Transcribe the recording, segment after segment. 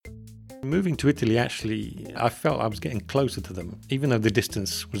Moving to Italy, actually, I felt I was getting closer to them, even though the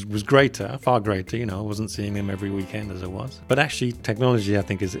distance was greater, far greater. I wasn't seeing them every weekend as I was. But actually, technology, I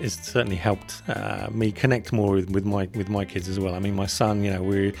think, has certainly helped me connect more with my kids as well. I mean, my son,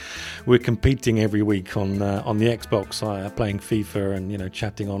 we're competing every week on the Xbox, playing FIFA and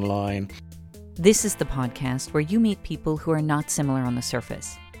chatting online. This is the podcast where you meet people who are not similar on the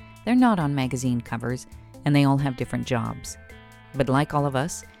surface. They're not on magazine covers, and they all have different jobs. But like all of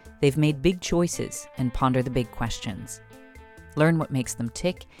us, they've made big choices and ponder the big questions. Learn what makes them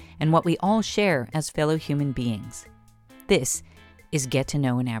tick and what we all share as fellow human beings. This is Get to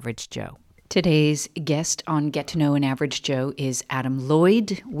Know an Average Joe. Today's guest on Get to Know an Average Joe is Adam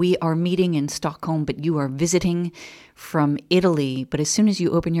Lloyd. We are meeting in Stockholm, but you are visiting from Italy. But as soon as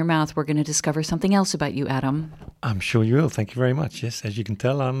you open your mouth, we're going to discover something else about you, Adam. I'm sure you will. Thank you very much. Yes, as you can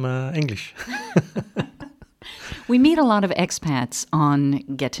tell, I'm English. We meet a lot of expats on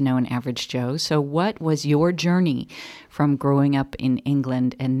Get to Know an Average Joe. So what was your journey from growing up in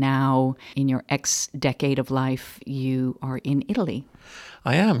England and now in your decade of life, you are in Italy?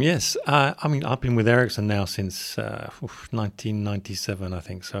 I am, yes. I've been with Ericsson now since 1997, I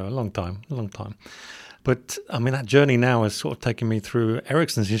think, so a long time. But, that journey now has sort of taken me through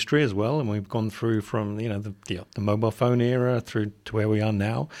Ericsson's history as well, and we've gone through from, the mobile phone era through to where we are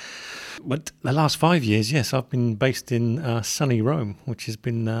now. But the last 5 years, yes, I've been based in sunny Rome, which has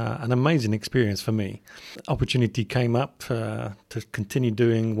been an amazing experience for me. Opportunity came up to continue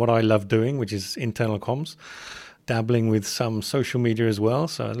doing what I love doing, which is internal comms. Dabbling with some social media as well,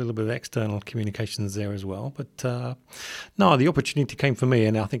 so a little bit of external communications there as well. But the opportunity came for me,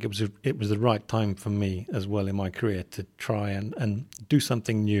 and I think it was the right time for me as well in my career to try and do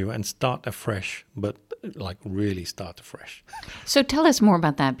something new and start afresh, but really start afresh. So tell us more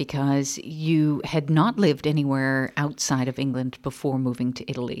about that, because you had not lived anywhere outside of England before moving to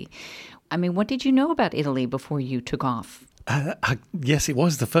Italy. What did you know about Italy before you took off? Yes, it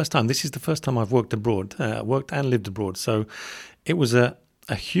was the first time. This is the first time I've worked abroad, worked and lived abroad. So it was a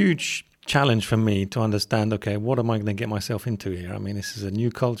huge challenge for me to understand, okay, what am I going to get myself into here? This is a new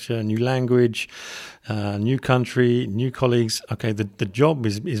culture, new language, new country, new colleagues. Okay, the job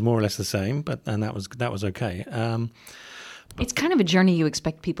is more or less the same, and that was okay. It's kind of a journey you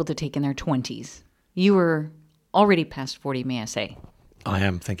expect people to take in their 20s. You were already past 40, may I say. I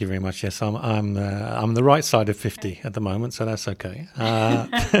am. Thank you very much. Yes, I'm the right side of 50 at the moment, so that's okay.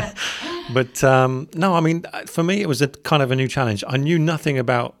 But for me, it was a kind of a new challenge. I knew nothing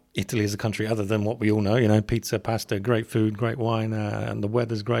about Italy as a country other than what we all know. Pizza, pasta, great food, great wine, and the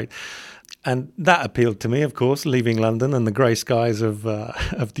weather's great. And that appealed to me, of course, leaving London and the grey skies of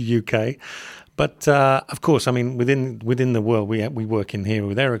the UK. But of course, within the world we work in here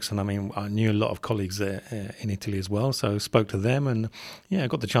with Ericsson. I knew a lot of colleagues there in Italy as well, so spoke to them, and I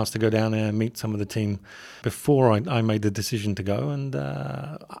got the chance to go down there and meet some of the team before I made the decision to go. And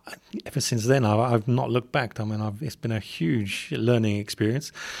ever since then, I've not looked back. It's been a huge learning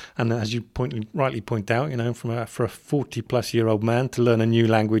experience, and as you rightly point out, for a 40-plus-year-old man to learn a new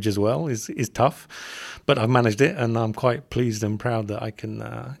language as well is tough. But I've managed it, and I'm quite pleased and proud that I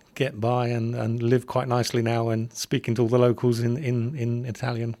can get by and live quite nicely now, and speaking to all the locals in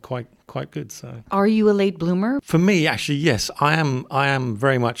Italian quite good. So, are you a late bloomer? For me, actually, yes, I am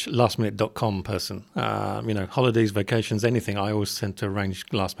very much lastminute.com person. Holidays, vacations, anything, I always tend to arrange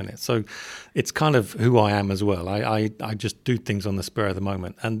last minute. So it's kind of who I am as well. I just do things on the spur of the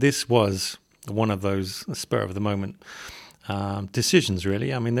moment, and this was one of those spur of the moment decisions,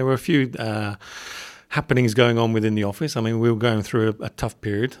 really. There were a few happenings going on within the office. We were going through a tough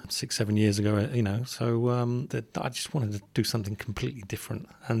period 6-7 years ago, so that I just wanted to do something completely different.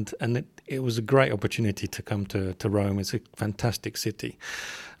 And it was a great opportunity to come to Rome. It's a fantastic city.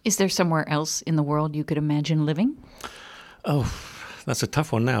 Is there somewhere else in the world you could imagine living? Oh, that's a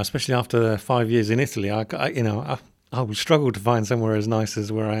tough one now, especially after 5 years in Italy. I would struggle to find somewhere as nice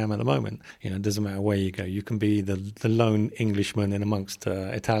as where I am at the moment. It doesn't matter where you go. You can be the lone Englishman in amongst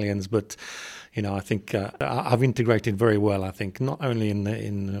Italians, but I think I've integrated very well. I think not only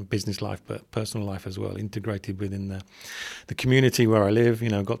in business life but personal life as well. Integrated within the community where I live.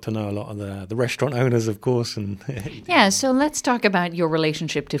 Got to know a lot of the restaurant owners, of course. And yeah. So let's talk about your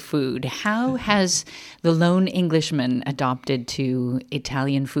relationship to food. How has the lone Englishman adopted to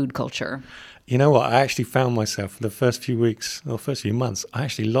Italian food culture? You know what? I actually found myself the first few weeks or first few months, I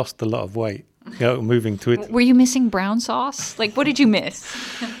actually lost a lot of weight moving to it. Were you missing brown sauce? What did you miss?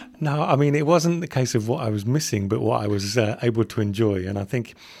 No, it wasn't the case of what I was missing, but what I was able to enjoy. And I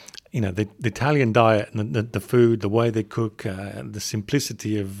think, the Italian diet and the food, the way they cook, the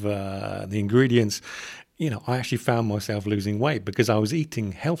simplicity of the ingredients, I actually found myself losing weight because I was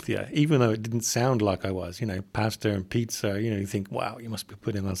eating healthier, even though it didn't sound like I was. Pasta and pizza. You think, wow, you must be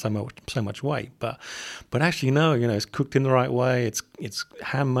putting on so much weight, but actually no. It's cooked in the right way. It's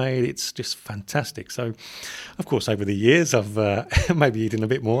handmade. It's just fantastic. So, of course, over the years I've maybe eaten a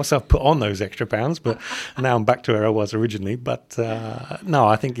bit more, so I've put on those extra pounds. But now I'm back to where I was originally. But no,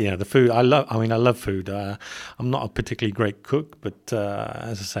 I think the food. I love food. I'm not a particularly great cook, but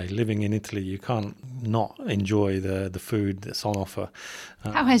as I say, living in Italy, you can't not enjoy the food that's on offer.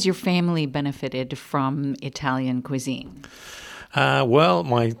 How has your family benefited from Italian cuisine? Well,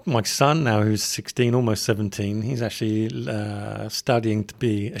 my son now, who's 16, almost 17, he's actually studying to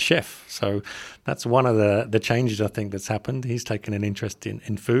be a chef. So that's one of the changes I think that's happened. He's taken an interest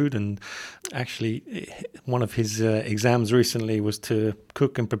in food, and actually one of his exams recently was to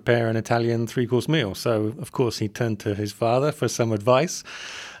cook and prepare an Italian 3-course meal. So, of course, he turned to his father for some advice.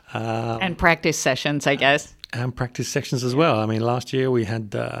 And practice sessions, I guess. And practice sessions as well. I mean, last year we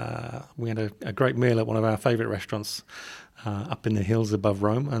had a great meal at one of our favourite restaurants up in the hills above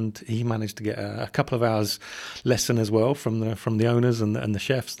Rome, and he managed to get a couple of hours lesson as well from the owners and the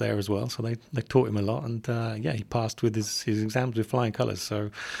chefs there as well. So they taught him a lot, and he passed with his exams with flying colours. So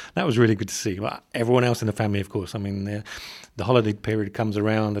that was really good to see. Well, everyone else in the family, of course. I mean, the holiday period comes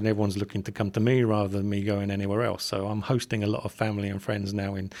around and everyone's looking to come to me rather than me going anywhere else. So I'm hosting a lot of family and friends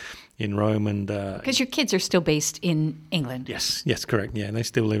now in Rome. And because your kids are still based in England. Yes, correct. Yeah, and they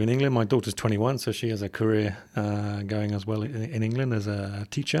still live in England. My daughter's 21, so she has a career going as well in England as a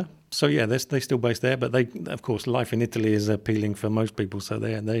teacher. So yeah, they're still based there, but of course, life in Italy is appealing for most people. So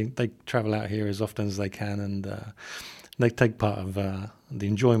they travel out here as often as they can, and they take part of the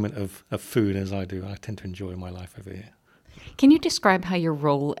enjoyment of food as I do. I tend to enjoy my life over here. Can you describe how your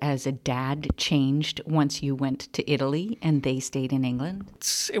role as a dad changed once you went to Italy and they stayed in England?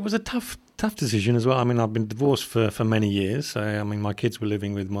 It was a tough decision as well. I mean, I've been divorced for many years. I mean, my kids were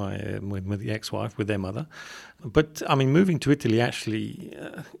living with with the ex-wife, with their mother. But I mean, moving to Italy actually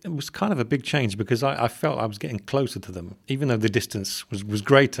it was kind of a big change because I felt I was getting closer to them, even though the distance was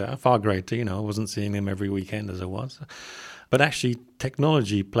greater, far greater. I wasn't seeing them every weekend as I was. But actually,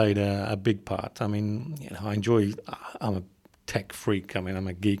 technology played a big part. I mean, I'm a tech freak. I mean, I'm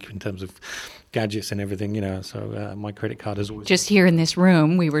a geek in terms of gadgets and everything, so my credit card is always... Just here in this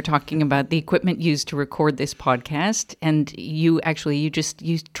room, we were talking about the equipment used to record this podcast, and you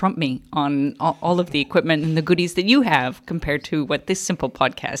trump me on all of the equipment and the goodies that you have compared to what this simple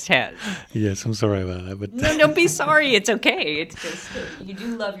podcast has. Yes, I'm sorry about that. But No, don't be sorry. It's okay. It's just you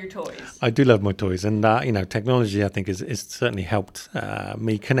do love your toys. I do love my toys, and technology I think is certainly helped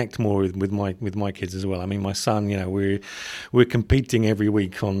me connect more with my kids as well. I mean, my son, we're competing every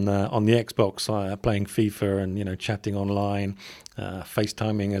week on the Xbox. Playing FIFA and chatting online,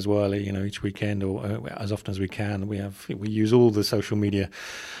 FaceTiming as well. Each weekend or as often as we can. We use all the social media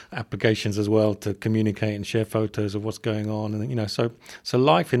applications as well to communicate and share photos of what's going on. And so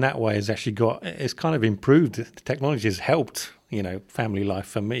life in that way has actually it's kind of improved. The technology has helped. Family life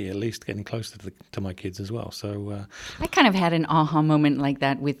for me, at least, getting closer to my kids as well. So I kind of had an aha moment like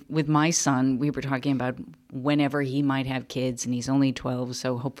that with my son. We were talking about whenever he might have kids, and he's only 12,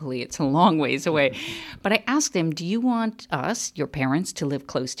 so hopefully it's a long ways away. But I asked him, do you want us, your parents, to live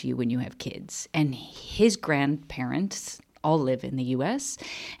close to you when you have kids? And his grandparents all live in the U.S.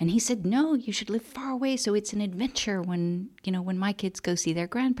 And he said, no, you should live far away so it's an adventure when my kids go see their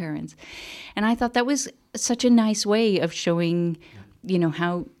grandparents. And I thought that was such a nice way of showing,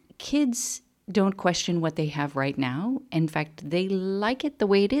 how kids don't question what they have right now. In fact, they like it the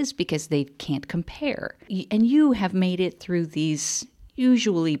way it is because they can't compare. And you have made it through these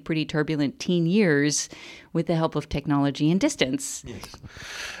usually pretty turbulent teen years with the help of technology and distance. Yes,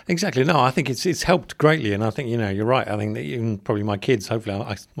 exactly. No, I think it's helped greatly, and I think you're right. I think that even probably my kids, hopefully,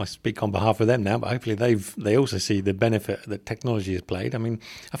 I speak on behalf of them now, but hopefully they also see the benefit that technology has played. I mean,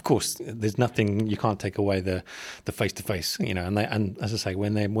 of course, there's nothing you can't take away the face to face, and as I say,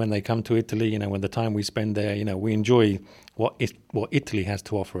 when they come to Italy, when the time we spend there, we enjoy what Italy has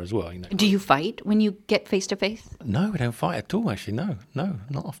to offer as well. Do you fight when you get face to face? No, we don't fight at all. Actually, no,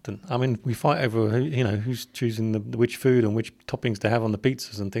 not often. I mean, we fight over who's choosing which food and which toppings to have on the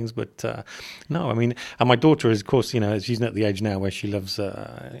pizzas and things. But no, I mean, and my daughter is, of course, she's at the age now where she loves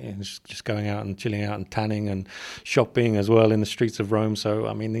just going out and chilling out and tanning and shopping as well in the streets of Rome. So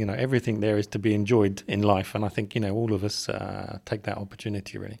I mean, everything there is to be enjoyed in life, and I think all of us take that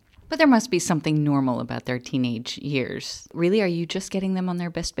opportunity really. But there must be something normal about their teenage years. Really, are you just getting them on their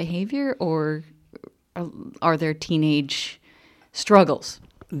best behavior, or are there teenage struggles?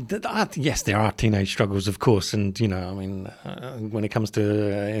 Yes, there are teenage struggles, of course, and when it comes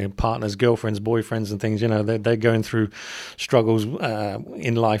to partners, girlfriends, boyfriends, and things, they're going through struggles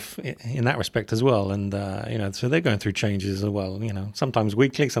in life in that respect as well, and so they're going through changes as well. Sometimes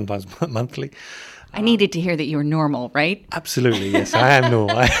weekly, sometimes monthly. I needed to hear that you were normal, right? Absolutely, yes, I am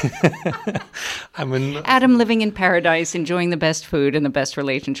normal. Adam living in paradise, enjoying the best food and the best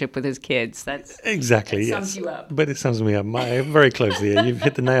relationship with his kids. Exactly, that sums you up. But it sums me up very closely. You've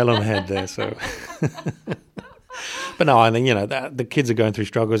hit the nail on the head there. So, but no, I think the kids are going through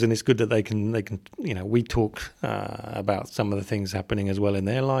struggles, and it's good that they can we talk about some of the things happening as well in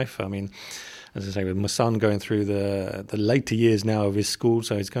their life. I mean, as I say, with my son going through the later years now of his school,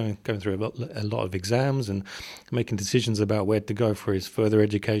 so he's going through a lot of exams and making decisions about where to go for his further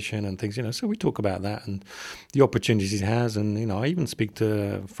education and things. So we talk about that and the opportunities he has, and I even speak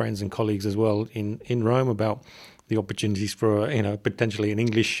to friends and colleagues as well in Rome about the opportunities for potentially an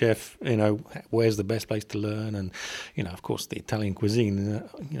English chef. Where's the best place to learn, and of course the Italian cuisine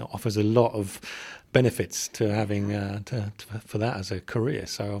offers a lot of benefits to having for that as a career.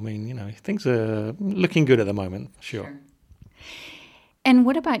 So I mean, things are looking good at the moment, sure. And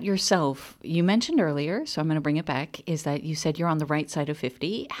what about yourself? You mentioned earlier, so I'm going to bring it back, is that you said you're on the right side of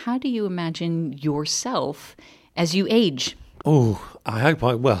 50. How do you imagine yourself as you age? Oh,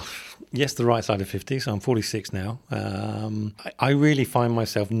 yes, the right side of 50, so I'm 46 now. I really find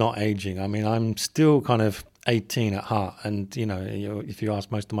myself not aging. I mean, I'm still kind of 18 at heart, and if you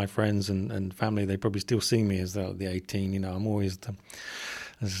ask most of my friends and family, they probably still see me as the 18. I'm always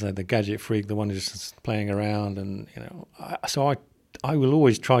as I said, the gadget freak, the one who's just playing around, and I will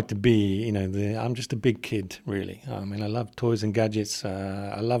always try to be, I'm just a big kid, really. I mean, I love toys and gadgets.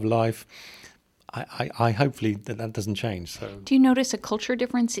 I love life. I hopefully that doesn't change. So, do you notice a culture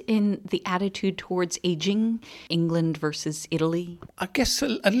difference in the attitude towards aging, England versus Italy? I guess a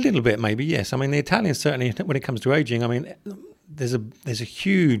little bit, maybe, yes. I mean, the Italians certainly, when it comes to aging, I mean, there's a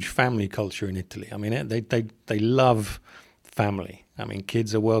huge family culture in Italy. I mean, they love family. I mean,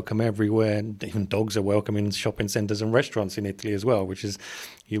 kids are welcome everywhere. Even dogs are welcome in shopping centres and restaurants in Italy as well, which is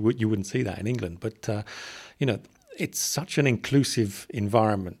you wouldn't see that in England. But it's such an inclusive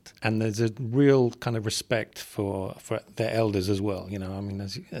environment, and there's a real kind of respect for their elders as well. I mean,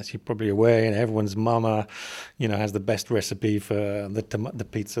 as you're probably aware, everyone's mama, has the best recipe for the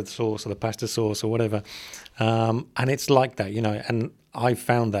pizza sauce or the pasta sauce or whatever, and it's like that, And I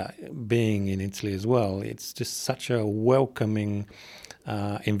found that being in Italy as well, it's just such a welcoming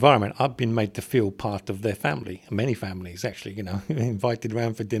environment. I've been made to feel part of their family, many families actually, invited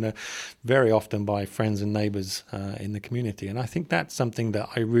around for dinner very often by friends and neighbours in the community. And I think that's something that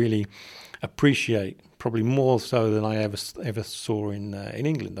I really appreciate, probably more so than I ever saw in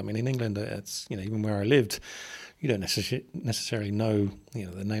England. I mean, in England, it's even where I lived, you don't necessarily know,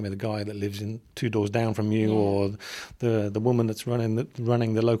 the name of the guy that lives in 2 doors down from you, or the woman that's running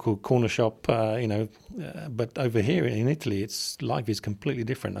the local corner shop. But over here in Italy, life is completely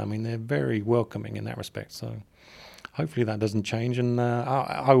different. I mean, they're very welcoming in that respect. So hopefully that doesn't change, and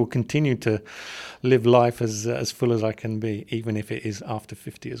I will continue to live life as full as I can be, even if it is after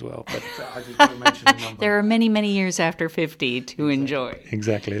 50 as well. But I just want to mention the number. There are many, many years after 50 to enjoy.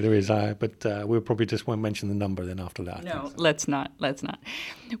 Exactly, there is. But we'll probably just won't mention the number then after that. No, let's not.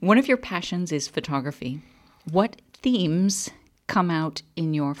 One of your passions is photography. What themes come out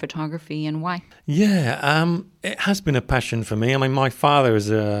in your photography, and why? Yeah, it has been a passion for me. I mean, my father is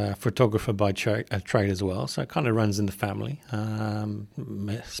a photographer by trade as well, so it kind of runs in the family.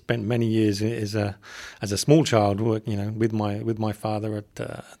 Spent many years as a small child, with my father at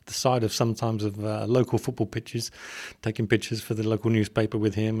the side of sometimes of local football pitches, taking pictures for the local newspaper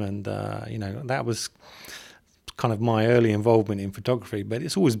with him, and that was kind of my early involvement in photography. But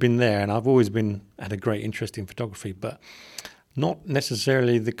it's always been there, and I've always had a great interest in photography, but not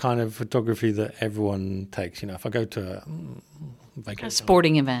necessarily the kind of photography that everyone takes. If I go to a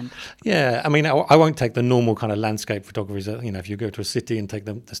sporting event. Yeah, I mean, I won't take the normal kind of landscape photography. If you go to a city and take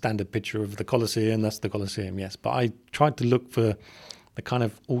the standard picture of the Colosseum, that's the Colosseum, yes. But I tried to look for the kind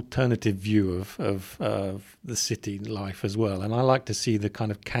of alternative view of the city life as well. And I like to see the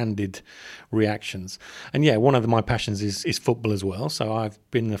kind of candid reactions. And yeah, one of my passions is football as well. So I've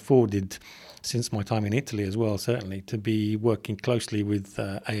been afforded, since my time in Italy as well, certainly, to be working closely with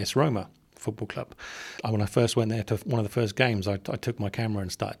AS Roma Football Club. When I first went there to one of the first games, I took my camera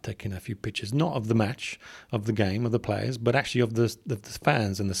and started taking a few pictures, not of the match, of the game, of the players, but actually of the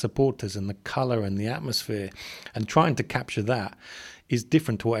fans and the supporters and the colour and the atmosphere, and trying to capture that is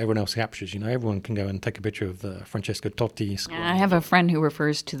different to what everyone else captures. Everyone can go and take a picture of Francesco Totti. I have a friend who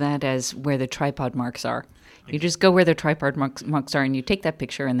refers to that as where the tripod marks are. You just go where the tripod marks are and you take that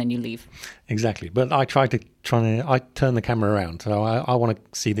picture and then you leave. Exactly. But I I turn the camera around. So I want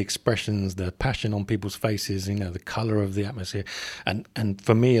to see the expressions, the passion on people's faces, the colour of the atmosphere. And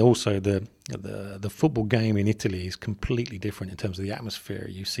for me also the football game in Italy is completely different in terms of the atmosphere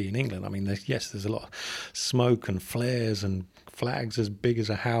you see in England. I mean, there's a lot of smoke and flares and flags as big as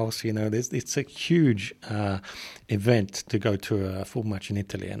a house. It's a huge event to go to a football match in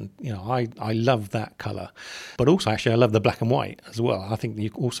Italy. And, I love that colour. But also, actually, I love the black and white as well. I think you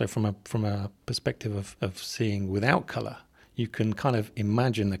also from a perspective of seeing without colour, you can kind of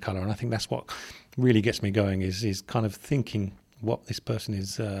imagine the colour. And I think that's what really gets me going is kind of thinking what this person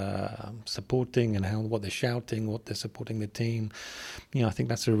is supporting and what they're shouting, what they're supporting the team. I think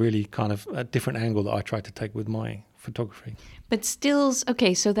that's a really kind of a different angle that I try to take with my photography. But stills,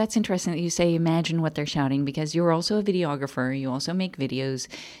 okay, so that's interesting that you say imagine what they're shouting, because you're also a videographer, you also make videos.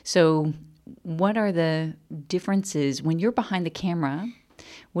 So what are the differences when you're behind the camera?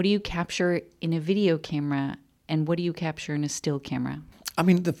 What do you capture in a video camera and what do you capture in a still camera? I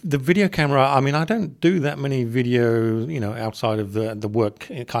mean, the video camera, I don't do that many video, outside of the work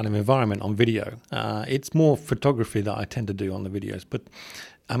kind of environment on video. It's more photography that I tend to do on the videos. But,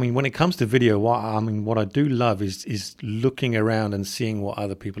 when it comes to video, what I do love is looking around and seeing what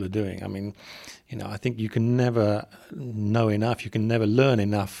other people are doing. I think you can never know enough. You can never learn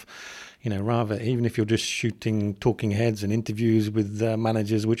enough. Rather, even if you're just shooting talking heads and interviews with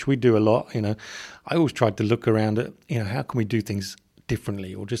managers, which we do a lot, I always try to look around at, how can we do things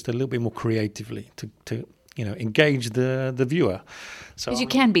differently or just a little bit more creatively to engage the viewer. So because you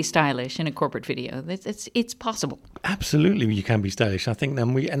can be stylish in a corporate video. It's possible. Absolutely, you can be stylish. I think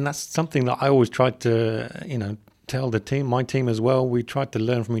and that's something that I always try to tell the team, my team as well. We try to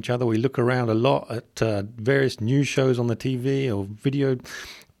learn from each other. We look around a lot at various news shows on the TV or video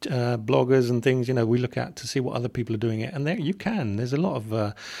bloggers and things, we look at to see what other people are doing it. And there's a lot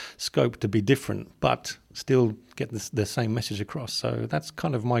of scope to be different, but still get the same message across. So that's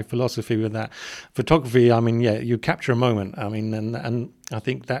kind of my philosophy with that. Photography, you capture a moment. And I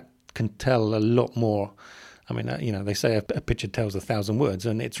think that can tell a lot more. They say a picture tells 1,000 words,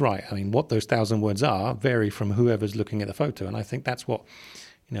 and it's right. What those 1,000 words are vary from whoever's looking at the photo. And I think that's what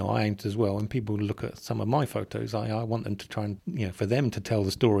I aimed as well. When people look at some of my photos, I want them to try and, for them to tell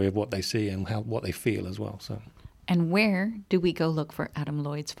the story of what they see and what they feel as well. So. And where do we go look for Adam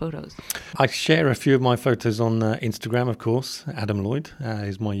Lloyd's photos? I share a few of my photos on Instagram, of course. Adam Lloyd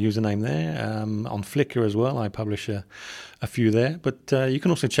is my username there. On Flickr as well, I publish a few there. But you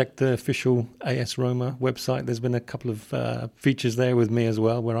can also check the official AS Roma website. There's been a couple of features there with me as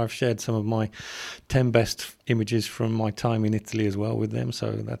well, where I've shared some of my 10 best images from my time in Italy as well with them.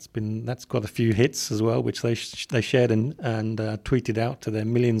 So that's got a few hits as well, which they shared and tweeted out to their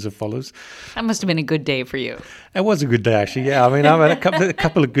millions of followers. That must have been a good day for you. It was a good day, actually. Yeah, I've had a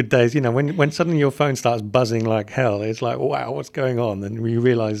couple of good days. When suddenly your phone starts buzzing like hell, it's like, wow, what's going on? And we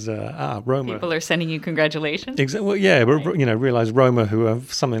realize, Roma. People are sending you congratulations. Exactly. Well, yeah, right. Realize Roma, who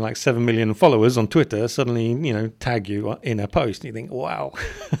have something like 7 million followers on Twitter, suddenly, tag you in a post. And you think, wow.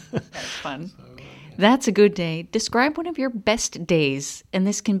 That's fun. That's a good day. Describe one of your best days, and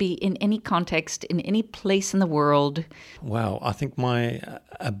this can be in any context, in any place in the world. Wow, I think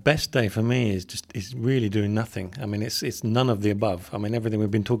a best day for me is really doing nothing. It's none of the above. Everything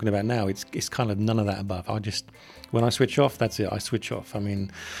we've been talking about now, it's kind of none of that above. When I switch off, that's it. I switch off.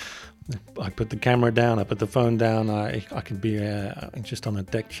 I put the camera down, I put the phone down. I could be just on a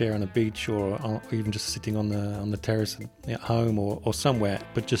deck chair on a beach, or even just sitting on the terrace at home or somewhere,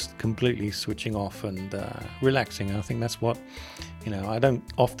 but just completely switching off and relaxing. And I think that's what I don't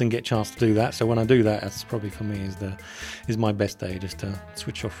often get a chance to do that. So when I do that, that's probably for me is my best day, just to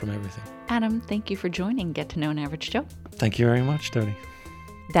switch off from everything. Adam, thank you for joining Get to Know an Average Joe. Thank you very much, Tony.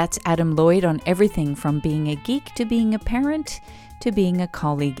 That's Adam Lloyd on everything from being a geek to being a parent to being a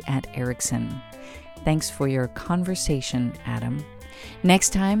colleague at Ericsson. Thanks for your conversation, Adam.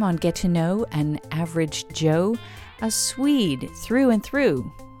 Next time on Get to Know an Average Joe, a Swede through and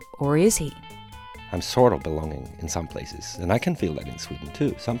through. Or is he? I'm sort of belonging in some places, and I can feel that in Sweden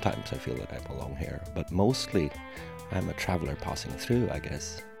too. Sometimes I feel that I belong here, but mostly I'm a traveler passing through, I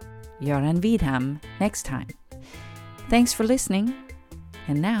guess. Göran Widham, next time. Thanks for listening.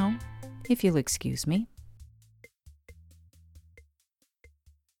 And now, if you'll excuse me,